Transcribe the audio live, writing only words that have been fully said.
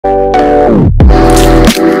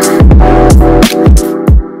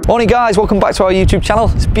Morning guys, welcome back to our YouTube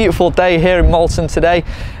channel. It's a beautiful day here in Malton today,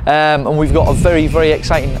 and we've got a very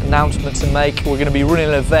exciting announcement to make. We're going to be running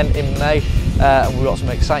an event in May, and we've got some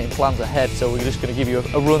exciting plans ahead, so we're just going to give you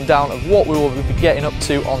a rundown of what we will be getting up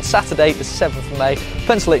to on Saturday the 7th of May.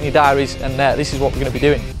 Pencil it in your diaries, and this is what we're going to be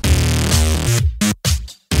doing.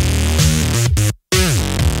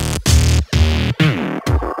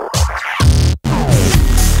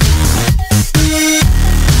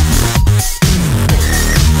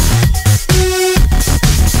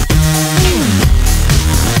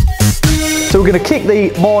 So we're going to kick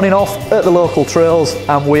the morning off at the local trails,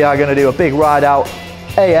 and we are going to do a big ride out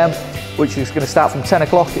AM, which is going to start from 10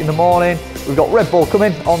 o'clock in the morning. We've got Redbull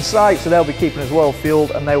coming on site, so they'll be keeping us well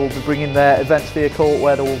fueled, and they will be bringing their events vehicle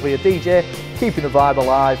where there will be a DJ, keeping the vibe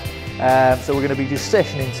alive. So we're going to be just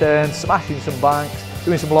sessioning turns, smashing some banks,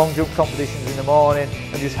 doing some long jump competitions in the morning,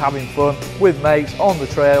 and just having fun with mates on the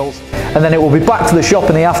trails. And then it will be back to the shop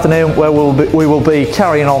in the afternoon, where we will be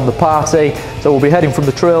carrying on the party. So we'll be heading from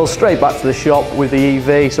the trails straight back to the shop with the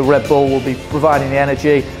EV. So Redbull will be providing the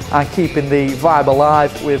energy and keeping the vibe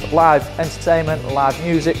alive with live entertainment, live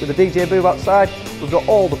music with the DJ booth outside. We've got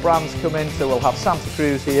all the brands coming, so we'll have Santa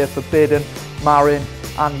Cruz here, Forbidden, Marin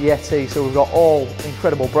and Yeti. So we've got all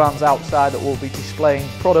incredible brands outside that will be displaying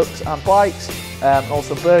products and bikes.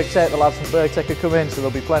 Also Burgtec, the lads from Burgtec are coming, so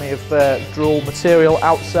there'll be plenty of drool material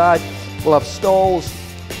outside. We'll have stalls,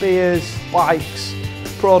 beers, bikes,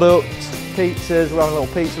 products, pizzas. We're having a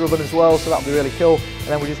little pizza oven as well, so that'll be really cool. And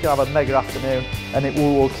then we're just going to have a mega afternoon, and it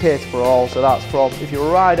will cater for all. So that's from, if you're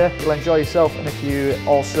a rider, you'll enjoy yourself, and if you're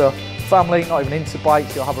also family, not even into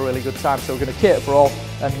bikes, you'll have a really good time. So we're going to cater for all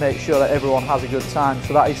and make sure that everyone has a good time.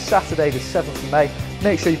 So that is Saturday the 7th of May.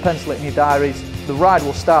 Make sure you pencil it in your diaries. The ride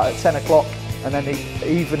will start at 10 o'clock, and then the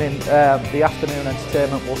evening, the afternoon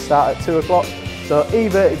entertainment will start at 2 o'clock. So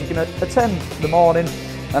either if you can attend the morning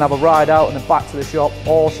and have a ride out and then back to the shop,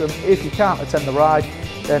 awesome. If you can't attend the ride,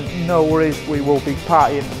 then no worries, we will be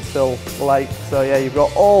partying until late. So yeah, you've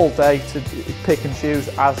got all day to pick and choose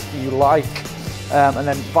as you like, and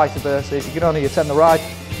then vice versa. If you can only attend the ride,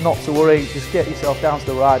 not to worry, just get yourself down to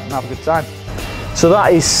the ride and have a good time. So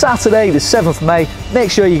that is Saturday the 7th of May.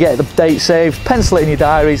 Make sure you get the date saved, pencil it in your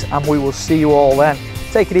diaries, and we will see you all then.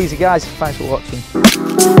 Take it easy guys, thanks for watching.